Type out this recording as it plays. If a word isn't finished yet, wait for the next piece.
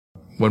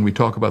when we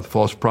talk about the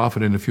false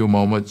prophet in a few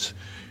moments,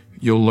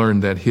 you'll learn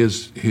that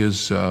his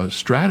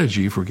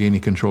strategy for gaining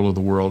control of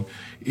the world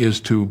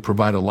is to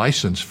provide a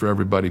license for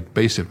everybody to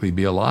basically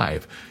be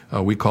alive.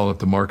 We call it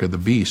the mark of the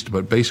beast,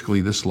 but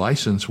basically this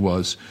license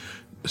was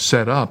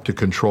set up to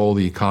control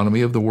the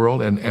economy of the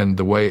world, and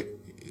the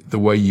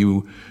way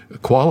you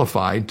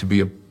qualified to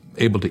be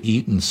able to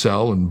eat and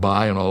sell and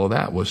buy and all of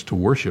that was to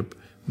worship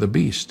the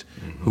beast,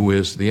 who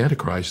is the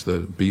Antichrist, the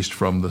beast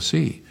from the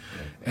sea.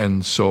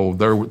 And so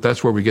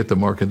that's where we get the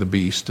mark of the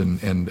beast,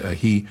 and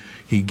he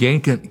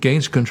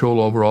gains control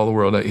over all the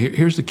world.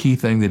 Here's the key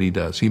thing that he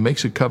does. He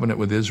makes a covenant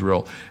with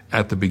Israel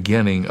at the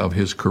beginning of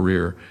his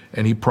career,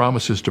 and he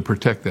promises to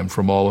protect them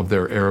from all of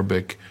their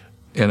Arabic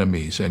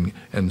enemies. And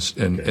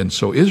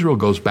so Israel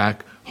goes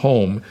back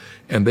home,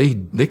 and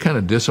they kind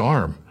of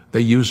disarm.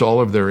 They use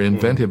all of their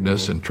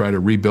inventiveness and try to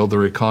rebuild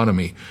their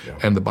economy. Yeah.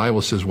 And the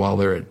Bible says while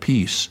they're at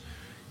peace,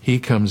 he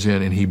comes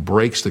in and he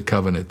breaks the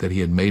covenant that he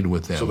had made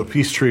with them. So the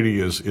peace treaty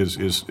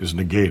is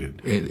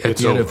negated. At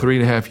the end of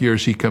 3.5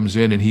 years, he comes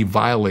in and he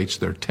violates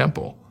their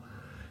temple.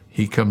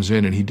 He comes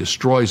in and he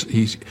destroys.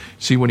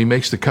 See, when he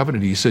makes the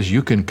covenant, he says,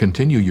 you can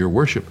continue your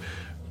worship.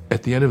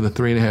 At the end of the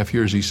 3.5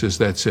 years, he says,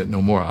 that's it,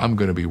 no more. I'm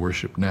going to be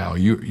worshipped now.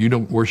 You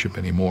don't worship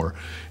anymore.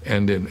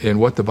 And in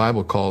what the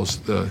Bible calls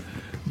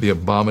the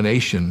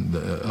abomination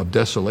of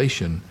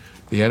desolation,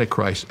 the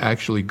Antichrist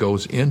actually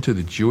goes into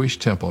the Jewish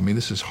temple. I mean,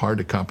 this is hard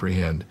to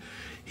comprehend.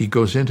 He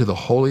goes into the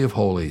Holy of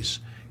Holies.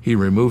 He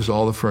removes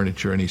all the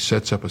furniture and he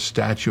sets up a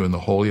statue in the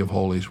Holy of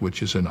Holies,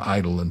 which is an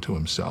idol unto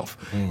himself.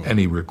 And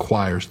he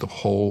requires the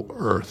whole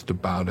earth to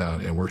bow down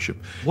and worship.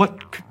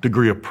 What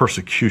degree of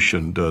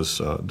persecution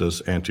does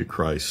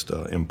Antichrist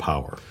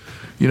empower?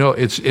 You know,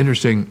 it's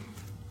interesting.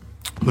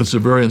 That's a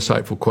very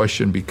insightful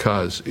question,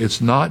 because it's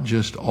not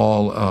just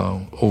all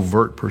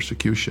overt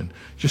persecution.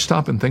 Just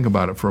stop and think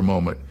about it for a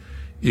moment.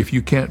 If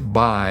you can't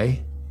buy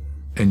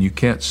and you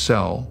can't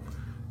sell,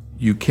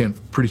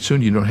 pretty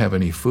soon you don't have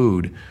any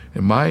food.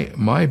 And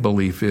my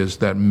belief is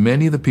that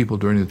many of the people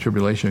during the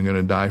tribulation are going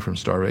to die from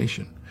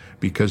starvation,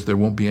 because there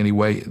won't be any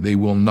way. They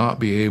will not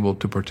be able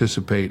to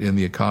participate in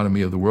the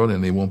economy of the world,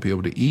 and they won't be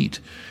able to eat.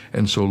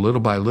 And so little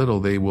by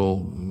little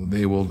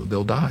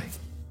they'll die.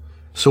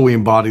 So we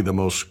embody the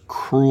most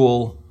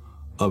cruel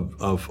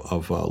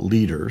of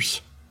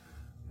leaders,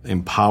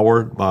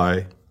 empowered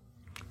by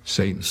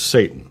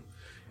Satan.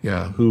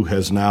 Yeah. Who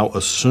has now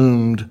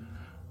assumed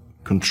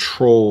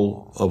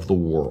control of the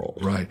world.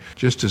 Right.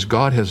 Just as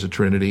God has a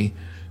Trinity,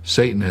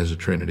 Satan has a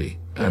Trinity,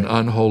 an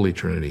unholy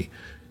Trinity.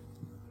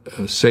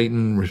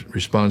 Satan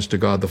responds to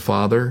God the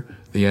Father,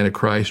 the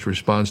Antichrist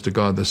responds to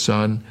God the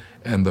Son,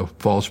 and the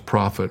false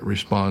prophet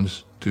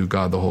responds to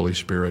God the Holy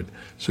Spirit.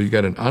 So you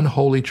got an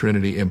unholy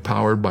Trinity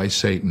empowered by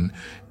Satan,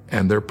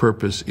 and their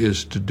purpose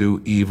is to do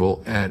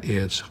evil at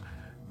its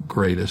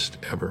greatest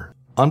ever.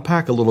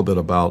 Unpack a little bit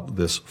about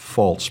this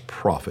false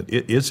prophet.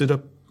 Is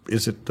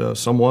it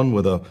someone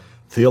with a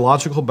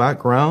theological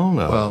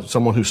background,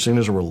 someone who's seen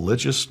as a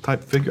religious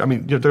type figure? I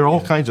mean, there are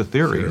all kinds of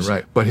theories.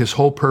 Right, but his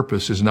whole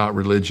purpose is not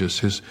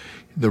religious.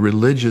 The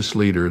religious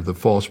leader, the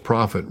false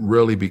prophet,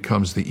 really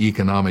becomes the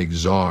economic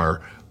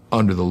czar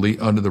under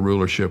the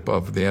rulership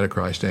of the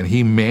Antichrist, and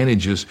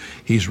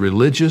he's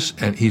religious,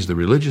 and he's the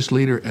religious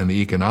leader and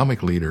the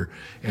economic leader,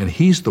 and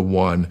he's the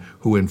one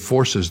who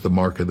enforces the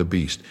mark of the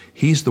beast.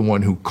 He's the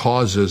one who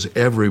causes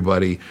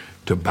everybody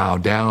to bow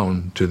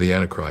down to the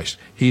Antichrist.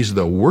 He's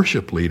the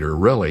worship leader,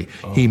 really.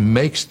 Oh. He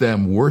makes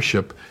them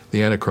worship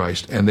the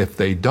Antichrist, and if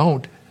they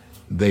don't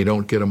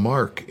get a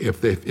mark.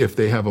 If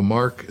they have a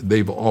mark,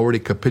 they've already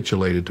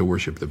capitulated to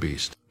worship the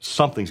beast.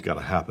 Something's got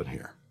to happen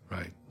here.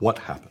 Right. What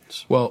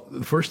happens? Well,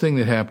 the first thing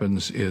that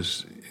happens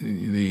is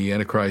the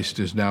Antichrist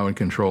is now in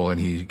control,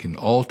 and he can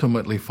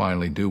ultimately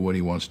finally do what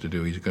he wants to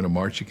do. He's going to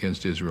march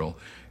against Israel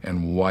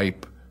and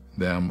wipe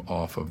them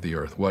off of the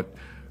earth. What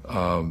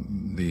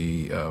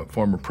the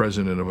former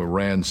president of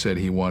Iran said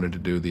he wanted to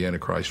do, the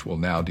Antichrist will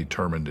now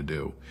determine to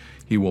do.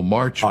 He will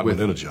march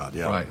Ahmadinejad,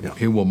 yeah. Right. Yeah.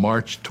 He will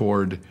march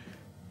toward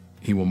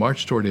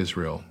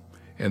Israel.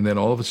 And then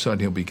all of a sudden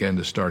he'll begin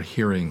to start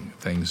hearing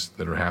things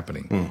that are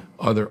happening.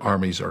 Other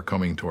armies are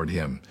coming toward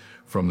him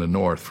from the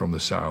north, from the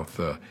south.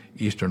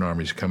 Eastern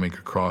armies coming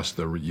across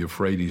the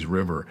Euphrates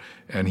River.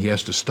 And he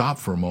has to stop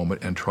for a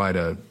moment and try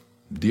to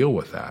deal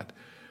with that.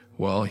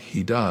 Well,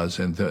 he does.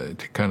 And to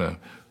kind of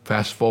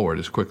fast forward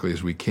as quickly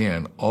as we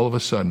can, all of a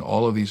sudden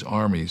all of these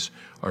armies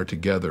are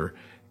together,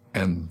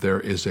 and there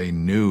is a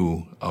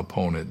new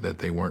opponent that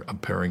they weren't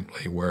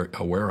apparently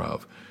aware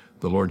of.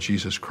 The Lord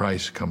Jesus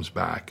Christ comes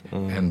back,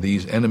 and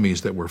these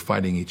enemies that were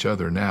fighting each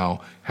other now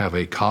have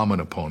a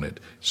common opponent.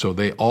 So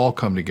they all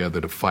come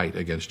together to fight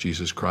against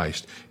Jesus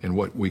Christ in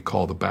what we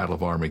call the Battle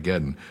of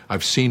Armageddon.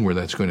 I've seen where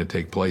that's going to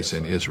take place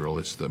in Israel.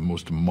 It's the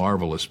most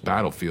marvelous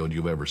battlefield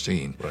you've ever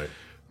seen. Right.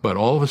 But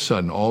all of a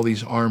sudden, all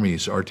these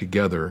armies are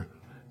together,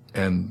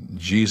 and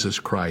Jesus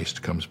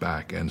Christ comes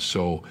back. And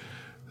so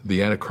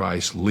the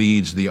Antichrist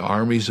leads the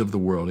armies of the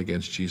world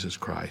against Jesus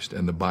Christ.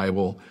 And the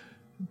Bible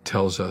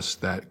tells us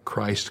that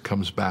Christ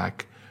comes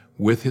back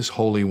with his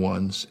holy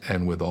ones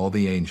and with all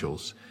the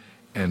angels,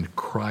 and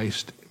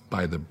Christ,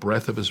 by the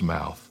breath of his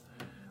mouth,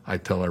 I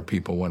tell our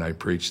people when I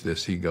preach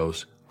this, he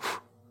goes,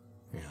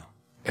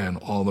 and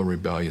all the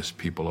rebellious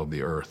people of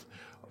the earth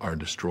are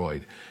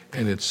destroyed.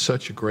 And it's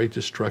such a great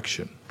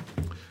destruction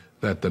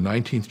that the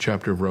 19th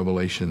chapter of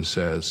Revelation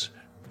says,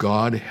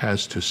 God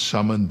has to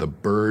summon the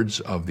birds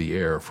of the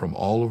air from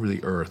all over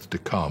the earth to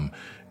come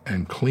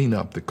and clean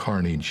up the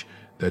carnage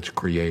that's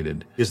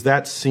created. Is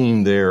that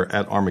scene there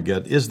at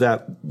Armageddon, is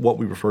that what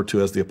we refer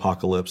to as the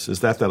apocalypse? Is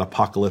that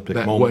apocalyptic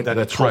moment?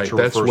 That's right.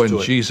 That's when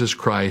Jesus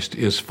Christ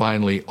is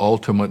finally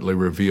ultimately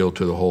revealed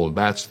to the whole.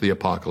 That's the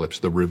apocalypse,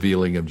 the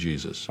revealing of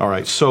Jesus. All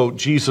right. So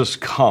Jesus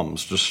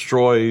comes,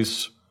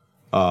 destroys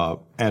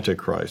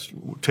Antichrist,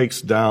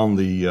 takes down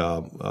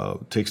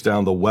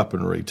the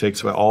weaponry,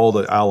 takes all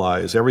the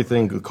allies,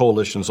 everything, the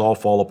coalitions all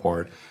fall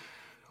apart.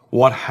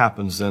 What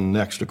happens then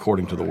next,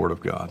 according to the Word of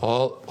God?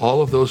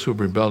 All of those who have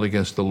rebelled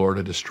against the Lord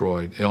are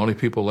destroyed. The only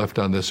people left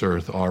on this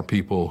earth are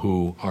people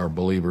who are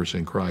believers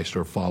in Christ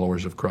or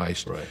followers of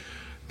Christ. Right.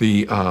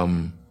 The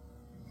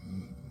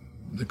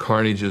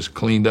carnage is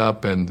cleaned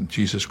up, and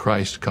Jesus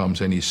Christ comes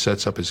and he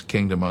sets up his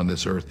kingdom on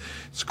this earth.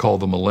 It's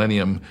called the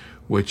millennium,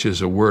 which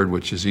is a word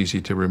which is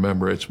easy to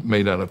remember. It's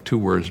made out of two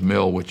words,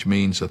 mil, which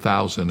means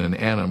 1,000, and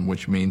annum,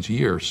 which means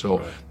year.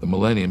 So the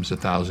millennium's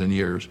 1,000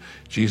 years.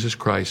 Jesus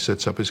Christ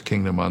sets up his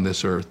kingdom on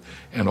this earth,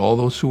 and all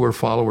those who are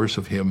followers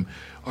of him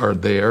are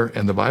there.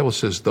 And the Bible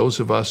says those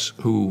of us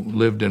who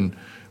lived in,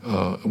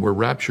 were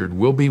raptured,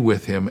 will be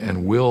with him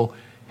and will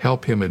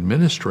help him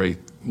administrate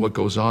what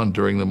goes on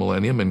during the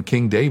millennium, and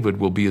King David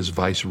will be his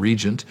vice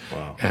regent.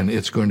 Wow. And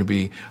it's going to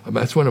be,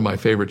 that's one of my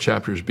favorite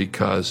chapters,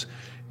 because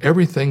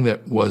everything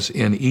that was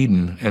in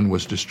Eden and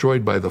was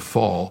destroyed by the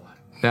fall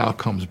now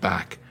comes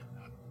back,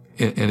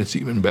 and it's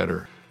even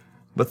better.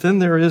 But then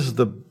there is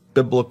the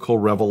biblical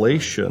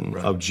revelation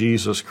of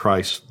Jesus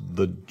Christ,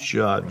 the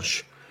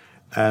judge.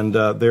 And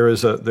there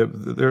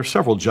are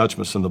several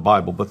judgments in the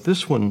Bible, but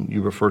this one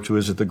you refer to,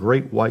 is it the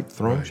great white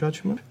throne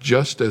judgment?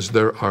 Just as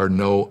there are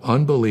no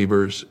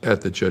unbelievers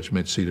at the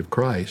judgment seat of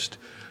Christ,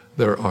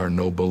 there are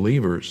no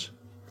believers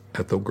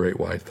at the great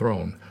white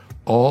throne.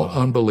 All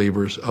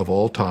unbelievers of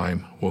all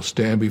time will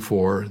stand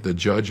before the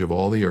judge of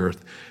all the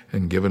earth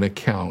and give an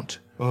account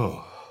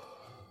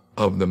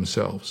of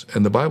themselves.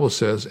 And the Bible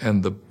says,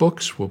 and the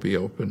books will be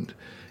opened,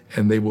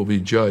 and they will be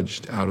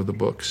judged out of the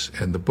books.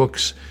 And the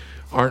books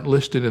aren't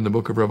listed in the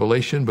book of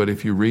Revelation, but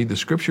if you read the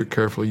scripture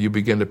carefully, you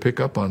begin to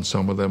pick up on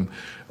some of them.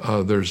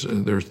 There's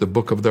the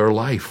book of their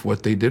life,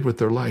 what they did with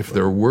their life,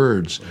 their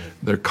words,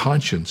 their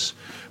conscience.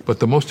 But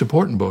the most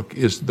important book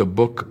is the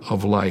book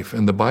of life.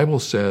 And the Bible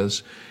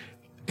says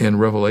in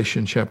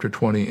Revelation chapter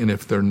 20, and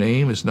if their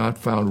name is not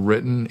found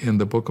written in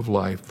the book of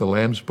life, the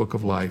Lamb's book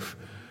of life,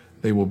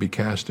 they will be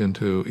cast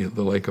into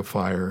the lake of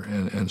fire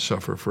and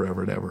suffer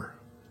forever and ever.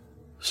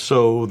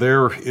 So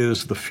there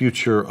is the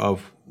future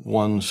of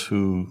ones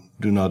who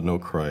do not know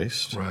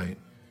Christ. Right.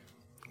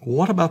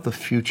 What about the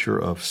future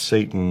of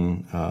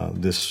Satan,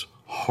 this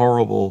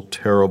horrible,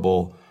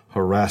 terrible,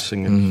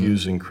 harassing,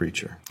 accusing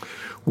creature?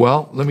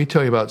 Well, let me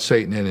tell you about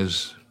Satan and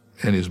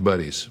his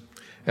buddies.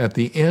 At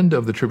the end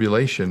of the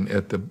tribulation,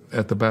 at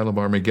the Battle of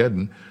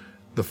Armageddon,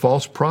 the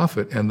false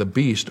prophet and the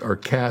beast are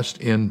cast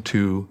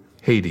into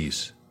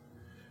Hades.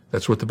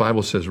 That's what the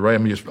Bible says, right?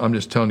 I'm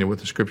just telling you what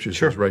the scripture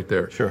says right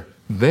there. Sure.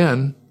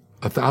 Then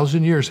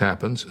 1,000 years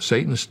happens.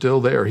 Satan's still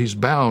there. He's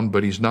bound,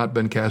 but he's not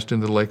been cast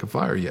into the lake of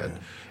fire yet. Yeah.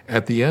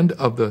 At the end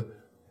of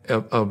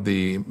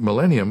the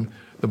millennium,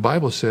 the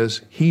Bible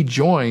says he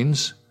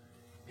joins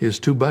his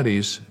two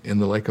buddies in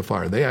the lake of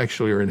fire. They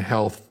actually are in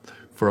hell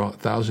for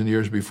 1,000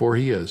 years before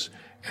he is,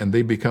 and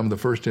they become the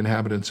first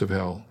inhabitants of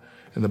hell.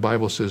 And the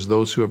Bible says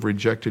those who have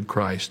rejected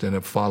Christ and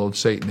have followed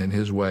Satan in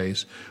his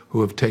ways,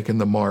 who have taken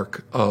the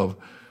mark of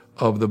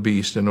the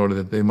beast in order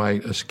that they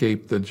might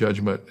escape the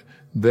judgment,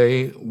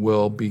 they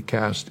will be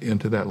cast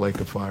into that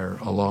lake of fire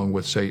along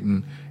with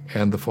Satan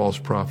and the false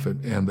prophet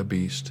and the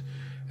beast.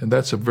 And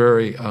that's a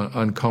very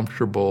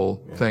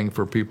uncomfortable thing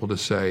for people to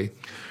say.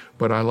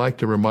 But I like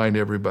to remind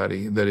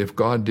everybody that if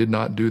God did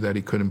not do that,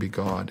 he couldn't be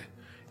God.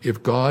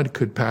 If God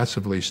could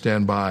passively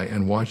stand by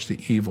and watch the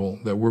evil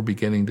that we're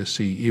beginning to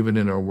see even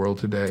in our world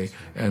today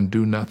and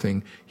do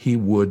nothing, he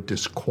would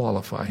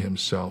disqualify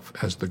himself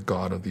as the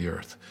God of the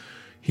earth.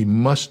 He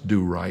must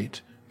do right.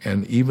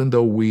 And even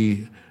though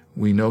we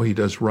know he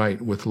does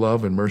right with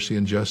love and mercy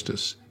and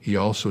justice, he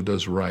also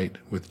does right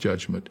with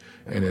judgment.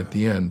 And at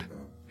the end,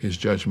 his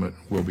judgment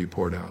will be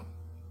poured out.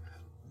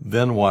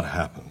 Then what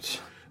happens?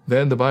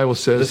 Then the Bible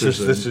says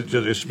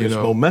it's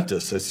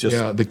momentous. It's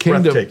just the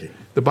kingdom, breathtaking.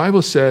 The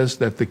Bible says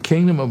that the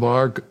kingdom of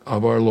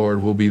our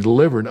Lord will be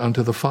delivered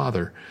unto the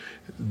Father.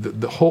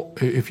 The whole,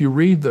 if you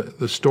read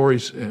the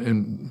stories,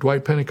 and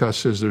Dwight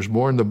Pentecost says there's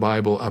more in the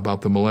Bible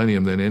about the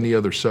millennium than any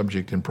other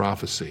subject in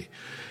prophecy.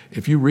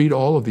 If you read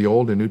all of the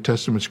Old and New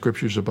Testament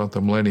scriptures about the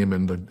millennium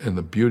and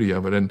the beauty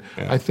of it, and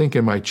I think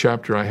in my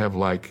chapter I have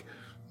like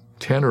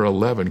 10 or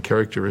 11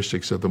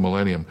 characteristics of the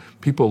millennium.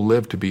 People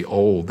live to be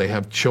old. They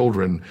have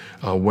children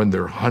when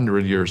they're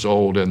 100 years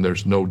old, and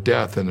there's no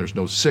death and there's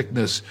no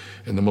sickness.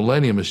 And the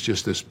millennium is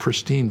just this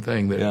pristine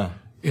thing that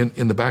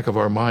in the back of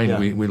our mind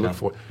we look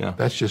for. Yeah.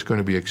 That's just going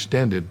to be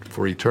extended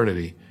for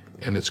eternity,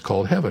 and it's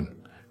called heaven.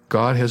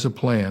 God has a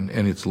plan,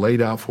 and it's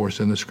laid out for us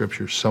in the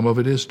Scriptures. Some of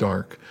it is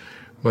dark,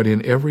 but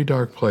in every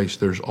dark place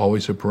there's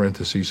always a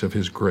parenthesis of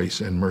His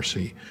grace and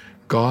mercy.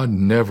 God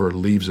never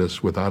leaves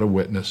us without a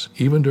witness,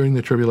 even during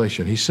the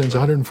tribulation. He sends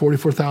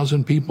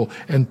 144,000 people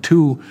and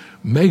 2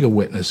 mega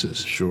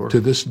witnesses to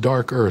this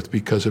dark earth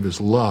because of His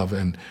love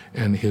and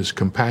His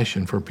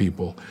compassion for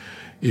people.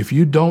 If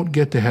you don't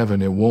get to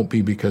heaven, it won't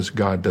be because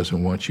God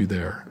doesn't want you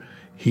there.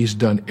 He's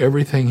done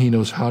everything He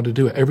knows how to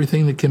do,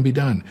 everything that can be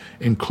done,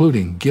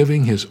 including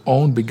giving His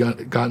own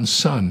begotten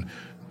Son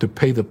to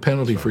pay the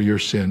penalty for your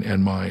sin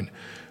and mine.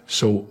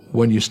 So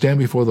when you stand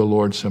before the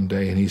Lord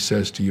someday and He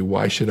says to you,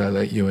 "Why should I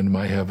let you into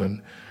my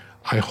heaven?"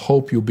 I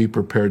hope you'll be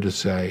prepared to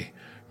say,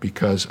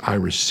 "Because I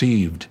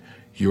received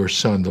your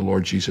Son, the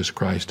Lord Jesus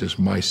Christ, as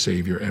my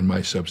Savior and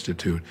my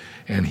substitute,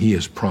 and He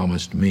has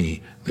promised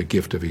me the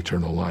gift of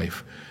eternal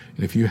life."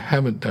 And if you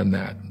haven't done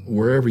that,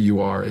 wherever you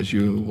are as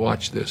you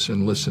watch this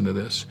and listen to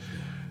this,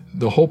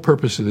 the whole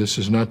purpose of this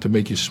is not to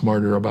make you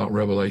smarter about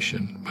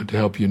Revelation, but to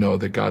help you know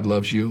that God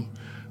loves you,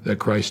 that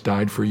Christ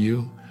died for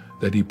you,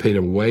 that He paid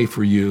a way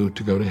for you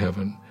to go to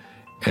heaven,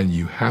 and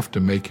you have to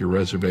make your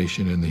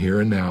reservation in the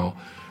here and now,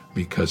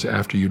 because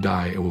after you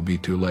die, it will be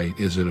too late.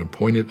 Is it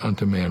appointed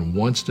unto man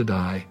once to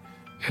die,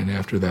 and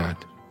after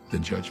that, the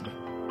judgment?